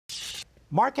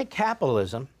Market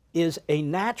capitalism is a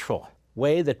natural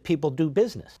way that people do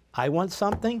business. I want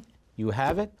something, you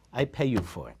have it, I pay you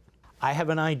for it. I have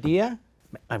an idea,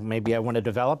 maybe I want to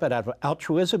develop it out of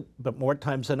altruism, but more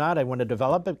times than not, I want to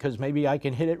develop it because maybe I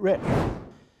can hit it rich.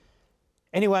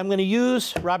 Anyway, I'm going to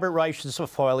use Robert Reich as a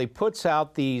foil. He puts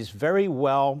out these very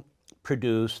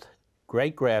well-produced,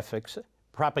 great graphics,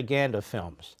 propaganda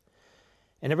films.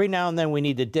 And every now and then we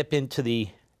need to dip into the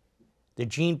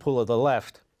gene pool of the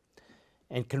left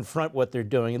and confront what they're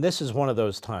doing. And this is one of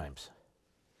those times.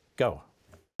 Go.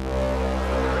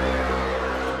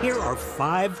 Here are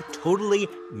 5 totally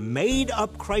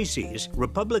made-up crises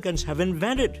Republicans have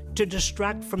invented to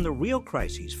distract from the real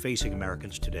crises facing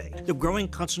Americans today. The growing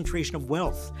concentration of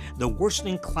wealth, the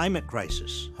worsening climate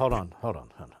crisis. Hold on.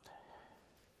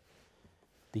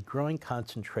 The growing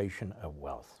concentration of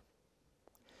wealth.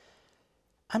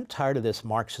 I'm tired of this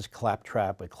Marxist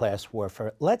claptrap with class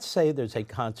warfare. Let's say there's a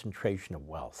concentration of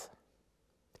wealth.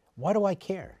 Why do I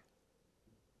care?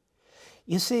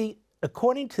 You see,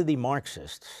 according to the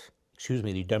Marxists,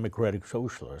 the democratic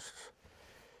socialists,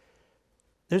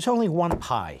 there's only one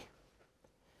pie.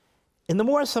 And the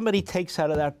more somebody takes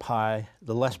out of that pie,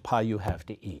 the less pie you have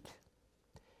to eat.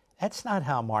 That's not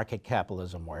how market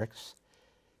capitalism works.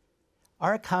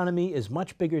 Our economy is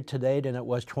much bigger today than it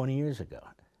was 20 years ago.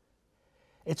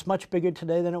 It's much bigger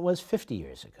today than it was 50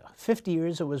 years ago. 50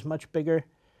 years it was much bigger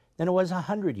than it was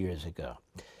 100 years ago.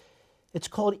 It's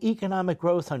called economic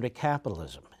growth under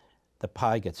capitalism. The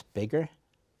pie gets bigger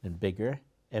and bigger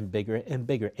and bigger and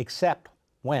bigger, except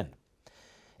when?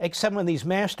 Except when these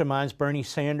masterminds, Bernie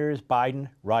Sanders, Biden,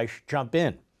 Reich, jump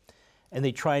in and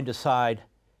they try and decide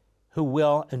who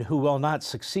will and who will not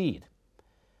succeed.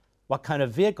 What kind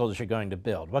of vehicles you're going to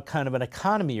build, what kind of an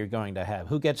economy you're going to have,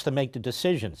 who gets to make the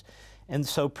decisions. And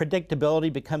so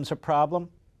predictability becomes a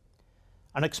problem.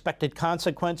 Unexpected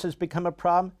consequences become a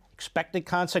problem. Expected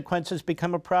consequences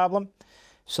become a problem.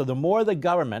 So the more the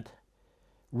government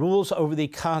rules over the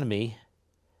economy,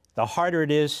 the harder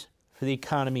it is for the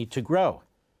economy to grow.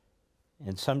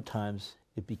 And sometimes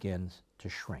it begins to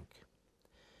shrink.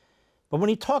 But when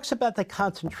he talks about the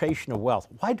concentration of wealth,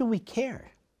 why do we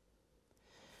care?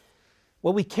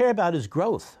 What we care about is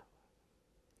growth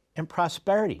and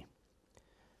prosperity.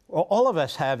 Well, all of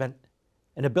us have an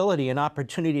ability, an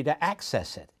opportunity to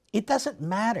access it. It doesn't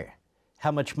matter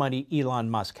how much money Elon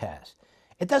Musk has.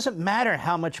 It doesn't matter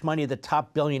how much money the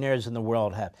top billionaires in the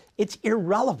world have. It's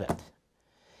irrelevant.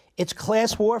 It's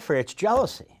class warfare. It's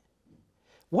jealousy.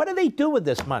 What do they do with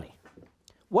this money?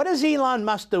 What does Elon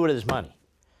Musk do with his money?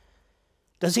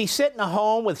 Does he sit in a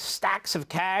home with stacks of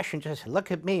cash and just,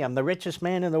 look at me, I'm the richest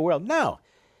man in the world? No.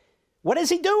 What does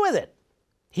he do with it?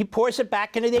 He pours it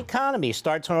back into the economy. He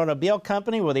starts an automobile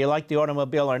company, whether you like the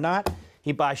automobile or not.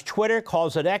 He buys Twitter,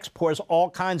 calls it X, pours all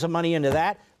kinds of money into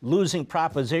that, losing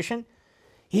proposition.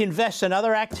 He invests in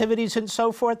other activities and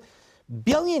so forth.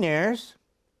 Billionaires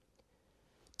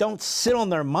don't sit on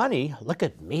their money. Look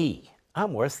at me.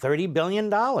 I'm worth $30 billion.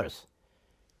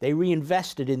 They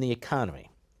reinvest it in the economy.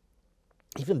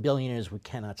 Even billionaires we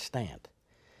cannot stand.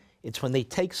 It's when they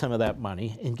take some of that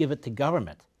money and give it to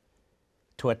government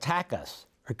to attack us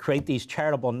or create these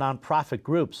charitable nonprofit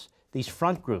groups, these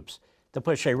front groups, to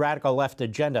push a radical left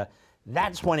agenda.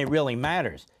 That's when it really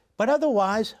matters. But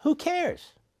otherwise, who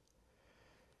cares?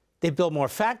 They build more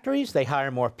factories, they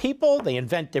hire more people, they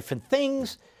invent different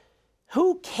things.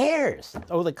 Who cares?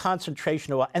 Oh, the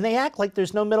concentration of wealth. And they act like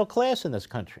there's no middle class in this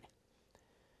country.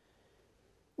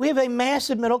 We have a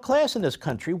massive middle class in this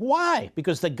country. Why?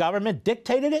 Because the government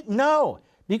dictated it? No.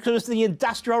 Because of the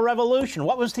Industrial Revolution.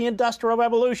 What was the Industrial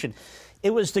Revolution?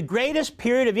 It was the greatest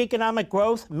period of economic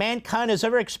growth mankind has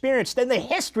ever experienced in the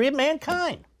history of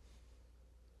mankind.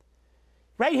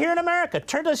 Right here in America,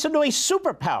 turned us into a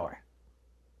superpower.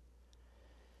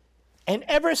 And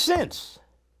ever since,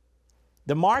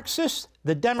 the Marxists,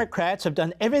 the Democrats have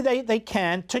done everything they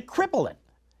can to cripple it.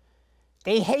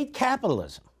 They hate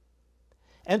capitalism.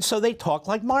 And so they talk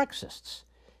like Marxists.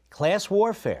 Class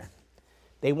warfare.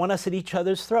 They want us at each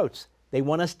other's throats. They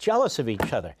want us jealous of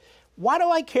each other. Why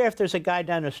do I care if there's a guy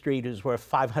down the street who's worth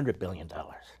 $500 billion?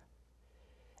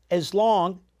 As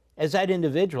long as that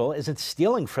individual isn't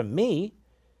stealing from me,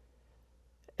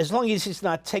 as long as he's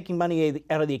not taking money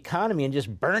out of the economy and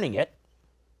just burning it,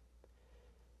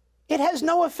 it has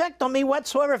no effect on me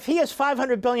whatsoever. If he has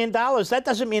 $500 billion, that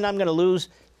doesn't mean I'm going to lose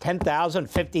 10,000,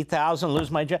 50,000, lose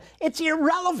my job. It's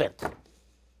irrelevant.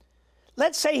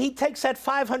 Let's say he takes that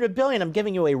 $500 billion. I'm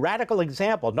giving you a radical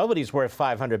example. Nobody's worth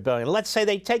 $500 billion. Let's say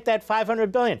they take that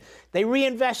 $500 billion. They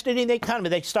reinvest it in the economy.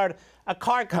 They start a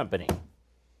car company.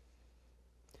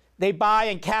 They buy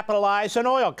and capitalize an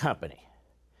oil company.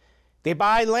 They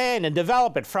buy land and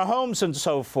develop it for homes and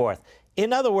so forth.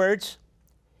 In other words,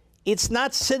 it's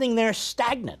not sitting there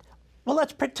stagnant. Well,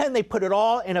 let's pretend they put it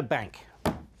all in a bank.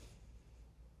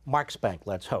 Marx Bank,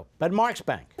 let's hope, but Marx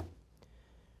Bank.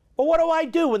 Well, what do I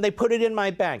do when they put it in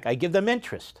my bank? I give them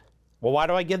interest. Well, why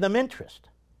do I give them interest?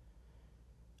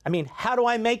 I mean, how do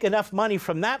I make enough money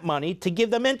from that money to give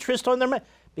them interest on their money?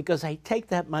 Because I take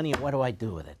that money and what do I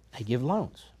do with it? I give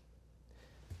loans.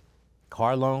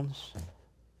 Car loans,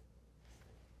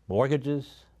 mortgages,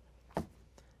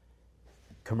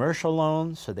 commercial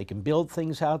loans so they can build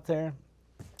things out there,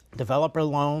 developer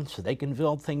loans so they can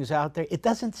build things out there. It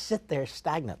doesn't sit there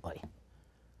stagnantly.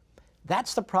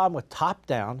 That's the problem with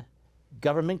top-down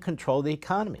government control of the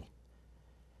economy.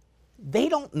 They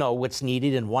don't know what's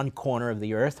needed in one corner of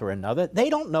the earth or another. They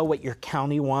don't know what your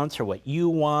county wants or what you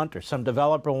want or some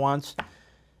developer wants.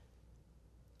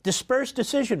 Dispersed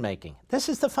decision-making. This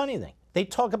is the funny thing. They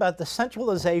talk about the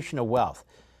centralization of wealth,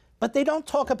 but they don't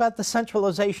talk about the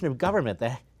centralization of government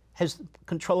that has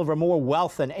control over more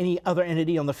wealth than any other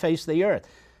entity on the face of the earth.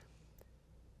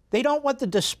 They don't want the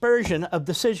dispersion of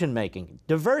decision-making,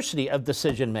 diversity of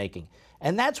decision-making,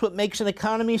 and that's what makes an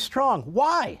economy strong.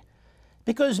 Why?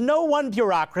 Because no one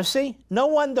bureaucracy, no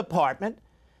one department,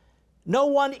 no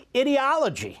one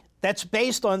ideology that's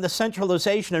based on the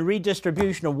centralization and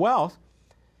redistribution of wealth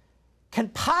can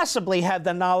possibly have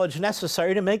the knowledge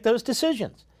necessary to make those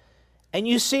decisions. And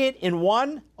you see it in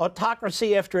one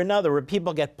autocracy after another where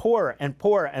people get poorer and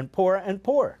poorer and poorer and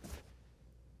poorer.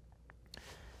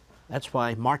 That's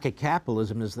why market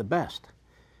capitalism is the best.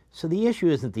 So the issue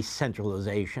isn't the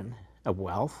centralization of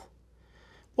wealth.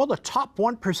 Well, the top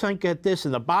 1% get this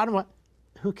and the bottom one,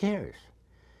 who cares?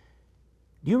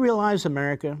 Do you realize,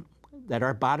 America, that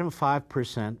our bottom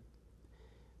 5%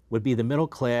 would be the middle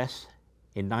class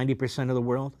in 90% of the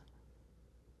world?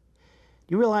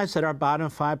 Do you realize that our bottom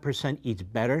 5% eats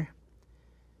better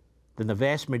than the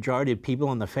vast majority of people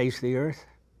on the face of the earth?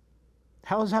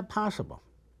 How is that possible?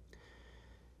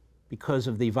 Because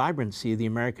of the vibrancy of the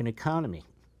American economy.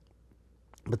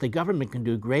 But the government can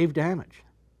do grave damage.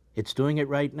 It's doing it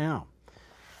right now.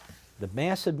 The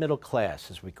massive middle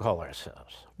class, as we call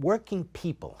ourselves, working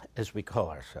people, as we call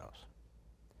ourselves,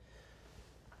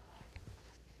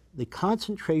 the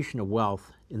concentration of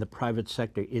wealth in the private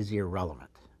sector is irrelevant.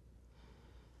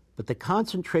 But the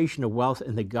concentration of wealth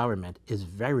in the government is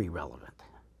very relevant.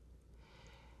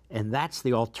 And that's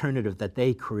the alternative that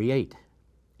they create.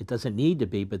 It doesn't need to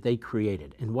be, but they create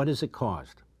it. And what has it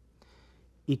caused?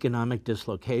 Economic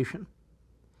dislocation,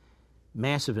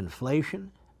 massive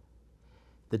inflation,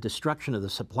 the destruction of the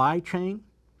supply chain,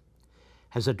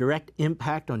 has a direct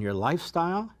impact on your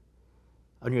lifestyle,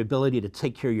 on your ability to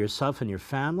take care of yourself and your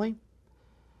family,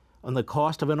 on the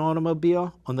cost of an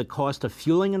automobile, on the cost of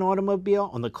fueling an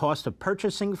automobile, on the cost of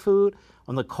purchasing food,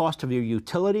 on the cost of your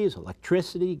utilities,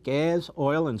 electricity, gas,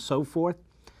 oil, and so forth.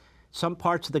 Some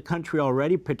parts of the country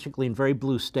already, particularly in very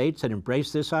blue states that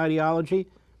embrace this ideology,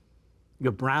 you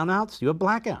have brownouts, you have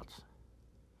blackouts.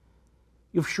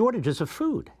 You have shortages of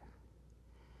food.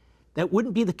 That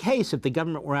wouldn't be the case if the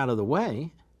government were out of the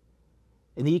way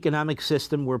and the economic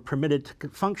system were permitted to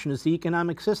function as the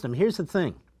economic system. Here's the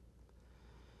thing.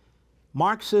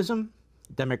 Marxism,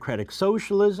 democratic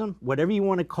socialism, whatever you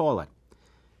want to call it,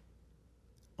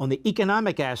 on the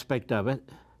economic aspect of it,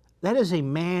 that is a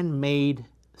man-made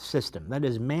system. That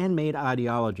is man-made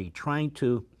ideology trying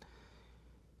to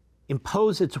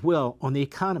impose its will on the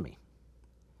economy.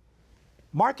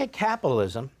 Market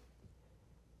capitalism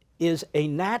is a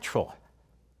natural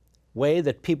way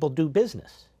that people do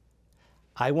business.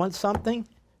 I want something,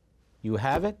 you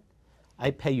have it,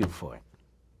 I pay you for it.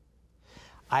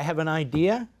 I have an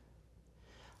idea,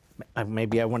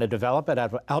 maybe I want to develop it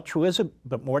out of altruism,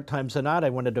 but more times than not, I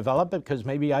want to develop it because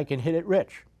maybe I can hit it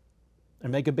rich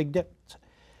and make a big difference.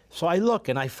 So I look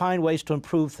and I find ways to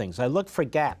improve things. I look for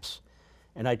gaps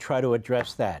and I try to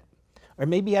address that. Or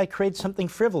maybe I create something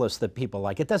frivolous that people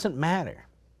like. It doesn't matter.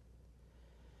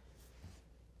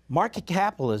 Market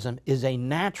capitalism is a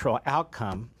natural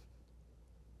outcome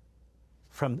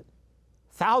from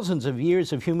thousands of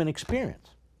years of human experience.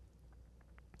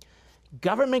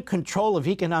 Government control of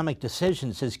economic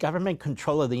decisions is government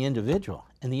control of the individual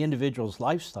and the individual's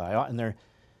lifestyle and their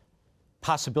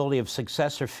possibility of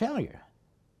success or failure.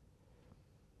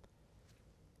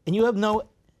 And you have no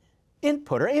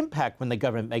input or impact when the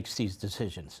government makes these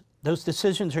decisions. Those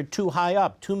decisions are too high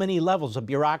up, too many levels of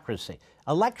bureaucracy.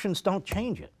 Elections don't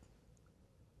change it.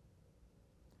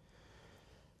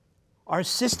 Our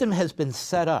system has been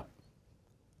set up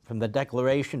from the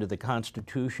Declaration to the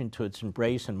Constitution to its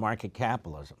embrace in market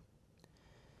capitalism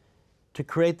to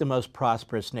create the most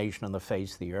prosperous nation on the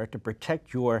face of the earth, to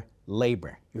protect your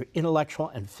labor, your intellectual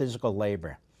and physical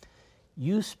labor.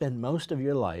 You spend most of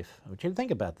your life, I want you to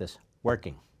think about this,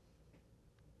 working.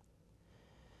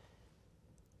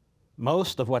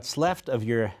 Most of what's left of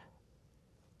your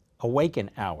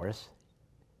awakened hours,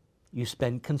 you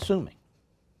spend consuming.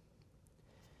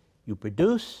 You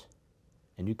produce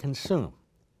and you consume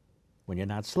when you're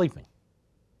not sleeping.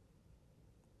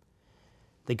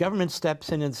 The government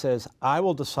steps in and says, I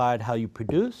will decide how you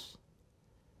produce,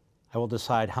 I will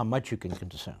decide how much you can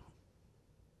consume.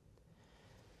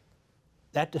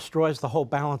 That destroys the whole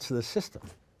balance of the system,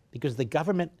 because the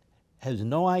government has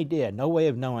no idea, no way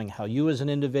of knowing how you as an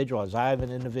individual, as I as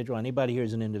an individual, anybody here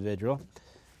as an individual,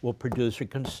 will produce or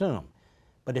consume.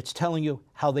 But it's telling you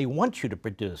how they want you to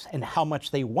produce and how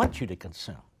much they want you to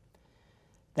consume.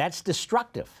 That's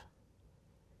destructive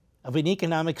of an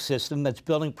economic system that's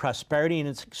building prosperity and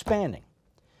it's expanding.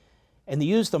 And they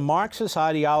use the Marxist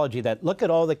ideology that, look at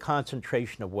all the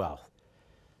concentration of wealth.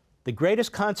 The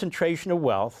greatest concentration of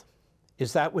wealth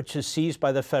is that which is seized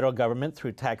by the federal government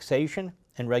through taxation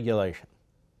and regulation.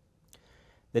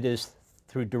 That is,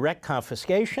 through direct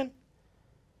confiscation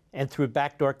and through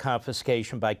backdoor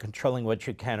confiscation by controlling what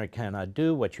you can or cannot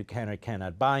do, what you can or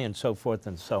cannot buy, and so forth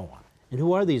and so on. And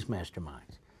who are these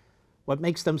masterminds? What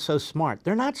makes them so smart?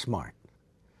 They're not smart.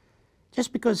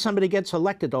 Just because somebody gets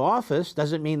elected to office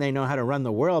doesn't mean they know how to run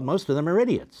the world. Most of them are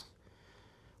idiots.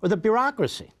 Or the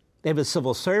bureaucracy. They have a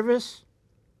civil service.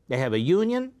 They have a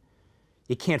union.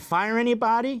 You can't fire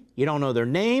anybody. You don't know their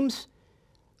names.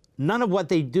 None of what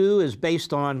they do is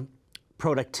based on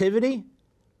productivity.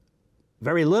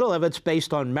 Very little of it's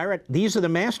based on merit. These are the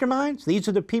masterminds. These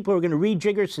are the people who are going to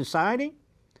rejigger society.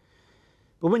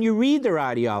 But when you read their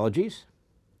ideologies,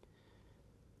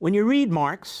 when you read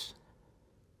Marx,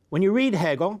 when you read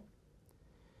Hegel,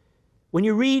 when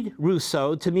you read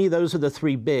Rousseau, to me those are the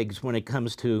three bigs when it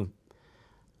comes to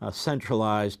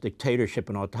centralized dictatorship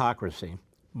and autocracy.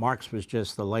 Marx was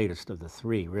just the latest of the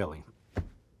three, really.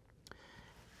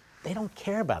 They don't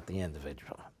care about the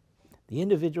individual. The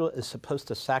individual is supposed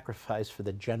to sacrifice for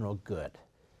the general good,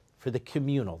 for the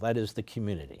communal, that is the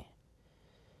community.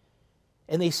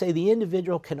 And they say the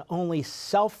individual can only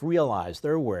self-realize,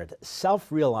 their word,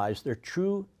 self-realize their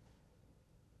true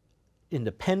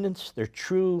independence, their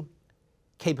true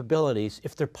capabilities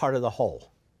if they're part of the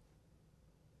whole.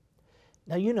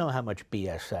 Now you know how much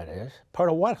BS that is. Part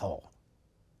of what whole?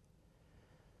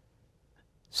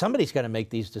 Somebody's got to make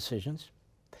these decisions.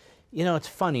 You know, it's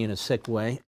funny in a sick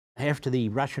way. After the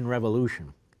Russian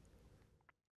Revolution,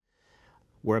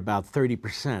 where about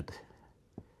 30%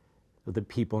 of the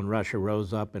people in Russia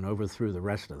rose up and overthrew the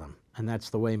rest of them. And that's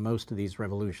the way most of these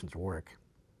revolutions work.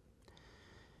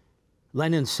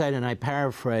 Lenin said, and I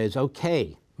paraphrase,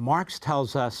 okay, Marx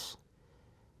tells us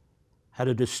how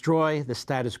to destroy the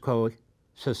status quo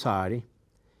society,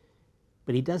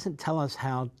 but he doesn't tell us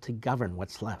how to govern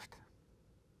what's left.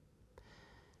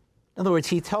 In other words,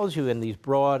 he tells you in these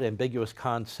broad, ambiguous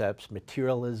concepts,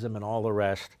 materialism and all the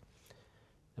rest,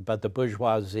 about the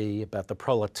bourgeoisie, about the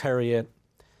proletariat,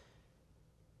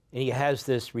 and he has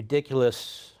this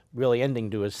ridiculous, really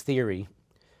ending to his theory,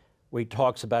 where he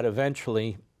talks about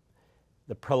eventually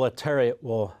the proletariat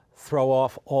will throw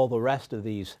off all the rest of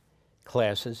these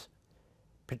classes,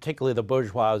 particularly the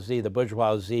bourgeoisie. The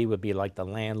bourgeoisie would be like the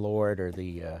landlord or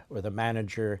the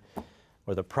manager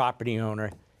or the property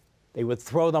owner. They would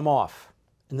throw them off,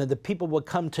 and then the people would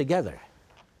come together,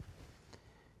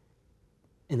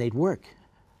 and they'd work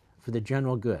for the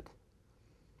general good.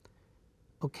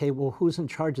 Okay, well, who's in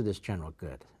charge of this general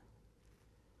good?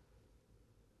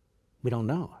 We don't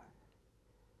know.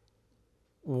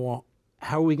 Well,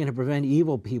 how are we going to prevent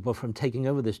evil people from taking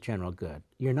over this general good?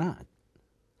 You're not.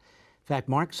 In fact,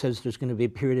 Marx says there's going to be a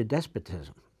period of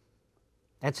despotism.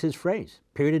 That's his phrase,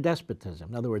 period of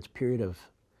despotism. In other words, period of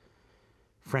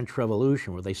French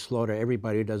Revolution, where they slaughter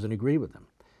everybody who doesn't agree with them.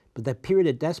 But that period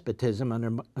of despotism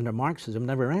under Marxism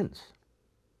never ends.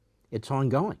 It's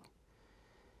ongoing,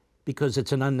 because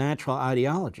it's an unnatural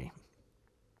ideology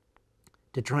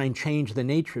to try and change the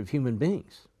nature of human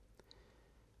beings.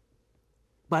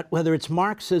 But whether it's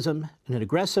Marxism in an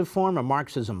aggressive form or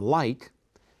Marxism light,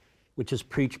 which is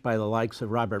preached by the likes of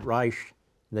Robert Reich,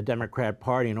 the Democrat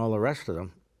Party, and all the rest of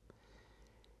them,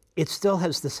 it still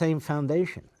has the same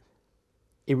foundation.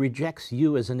 It rejects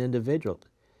you as an individual.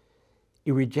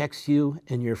 It rejects you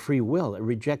and your free will. It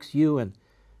rejects you and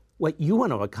what you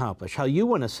want to accomplish, how you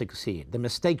want to succeed, the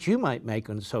mistakes you might make,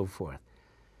 and so forth.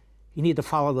 You need to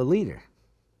follow the leader,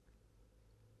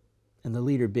 and the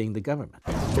leader being the government.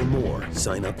 For more,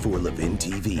 sign up for Levin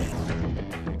TV.